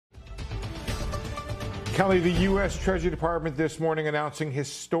Kelly, the U.S. Treasury Department this morning announcing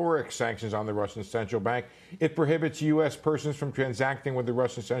historic sanctions on the Russian central bank. It prohibits U.S. persons from transacting with the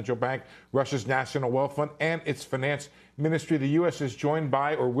Russian central bank, Russia's National Wealth Fund, and its finance ministry. The U.S. is joined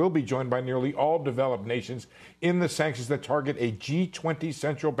by, or will be joined by, nearly all developed nations in the sanctions that target a G20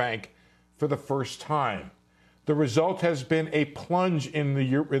 central bank for the first time. The result has been a plunge in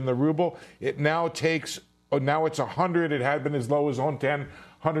the ruble. It now takes, now it's 100. It had been as low as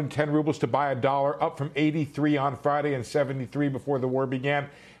 110 rubles to buy a dollar, up from 83 on Friday and 73 before the war began.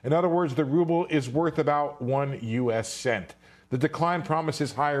 In other words, the ruble is worth about 1 U.S. cent. The decline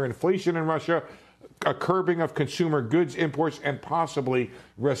promises higher inflation in Russia, a curbing of consumer goods imports, and possibly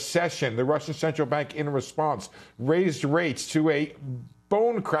recession. The Russian central bank, in response, raised rates to a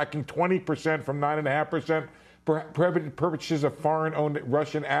bone-cracking 20% from 9.5%, prohibited purchases of foreign-owned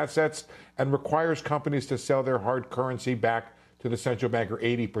Russian assets, and requires companies to sell their hard currency back to the central bank, or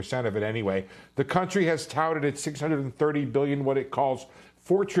 80% of it anyway. The country has touted its $630 billion, what it calls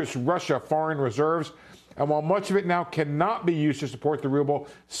Fortress Russia foreign reserves. And while much of it now cannot be used to support the ruble,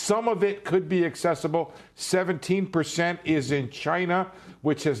 some of it could be accessible. 17% is in China,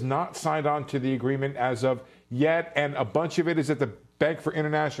 which has not signed on to the agreement as of yet. And a bunch of it is at the Bank for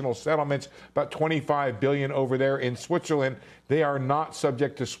International Settlements, about $25 billion over there in Switzerland. They are not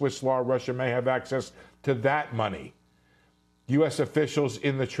subject to Swiss law. Russia may have access to that money. U.S. officials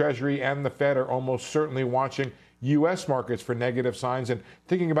in the Treasury and the Fed are almost certainly watching U.S. markets for negative signs and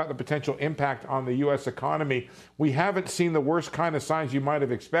thinking about the potential impact on the U.S. economy. We haven't seen the worst kind of signs you might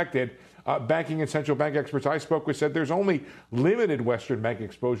have expected. Banking and central bank experts I spoke with said there's only limited Western bank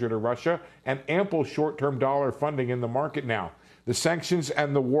exposure to Russia and ample short-term dollar funding in the market now. The sanctions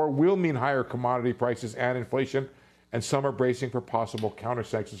and the war will mean higher commodity prices and inflation, and some are bracing for possible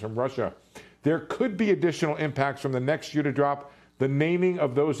counter-sanctions from Russia. There could be additional impacts from the next shoe to drop, the naming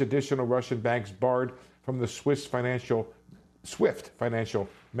of those additional Russian banks barred from the SWIFT financial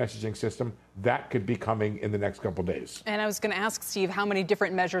messaging system. That could be coming in the next couple days. And I was going to ask, Steve, how many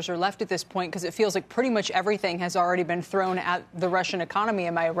different measures are left at this point? Because it feels like pretty much everything has already been thrown at the Russian economy.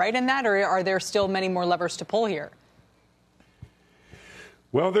 Am I right in that, or are there still many more levers to pull here?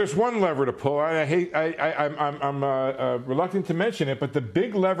 Well, there's one lever to pull. I'm reluctant to mention it, but the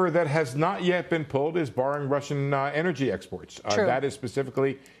big lever that has not yet been pulled is barring Russian energy exports. That is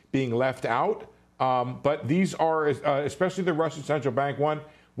specifically being left out. But these are, especially the Russian central bank one,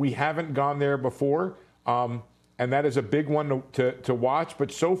 we haven't gone there before. And that is a big one to watch.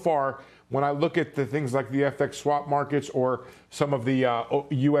 But so far, when I look at the things like the FX swap markets or some of the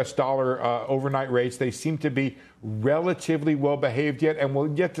U.S. dollar overnight rates, they seem to be relatively well behaved yet. And we'll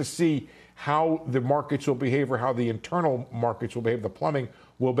get to see how the markets will behave, or how the internal markets will behave, the plumbing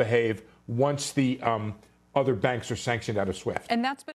will behave, once the other banks are sanctioned out of SWIFT. And that's